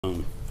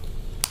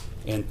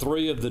And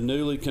 3 of the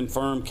newly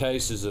confirmed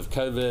cases of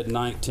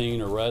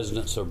COVID-19 are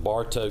residents of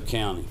Bartow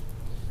County.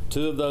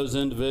 2 of those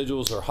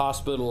individuals are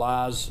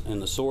hospitalized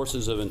and the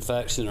sources of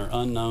infection are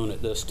unknown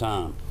at this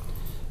time.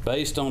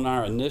 Based on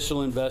our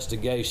initial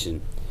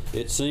investigation,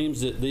 it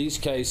seems that these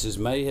cases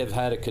may have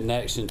had a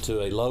connection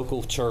to a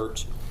local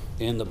church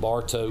in the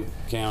Bartow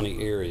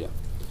County area.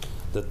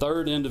 The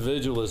 3rd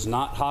individual is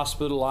not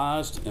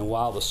hospitalized, and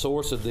while the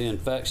source of the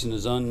infection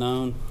is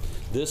unknown,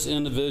 this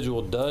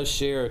individual does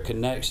share a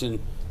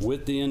connection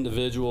with the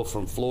individual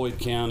from Floyd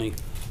County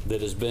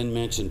that has been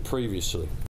mentioned previously.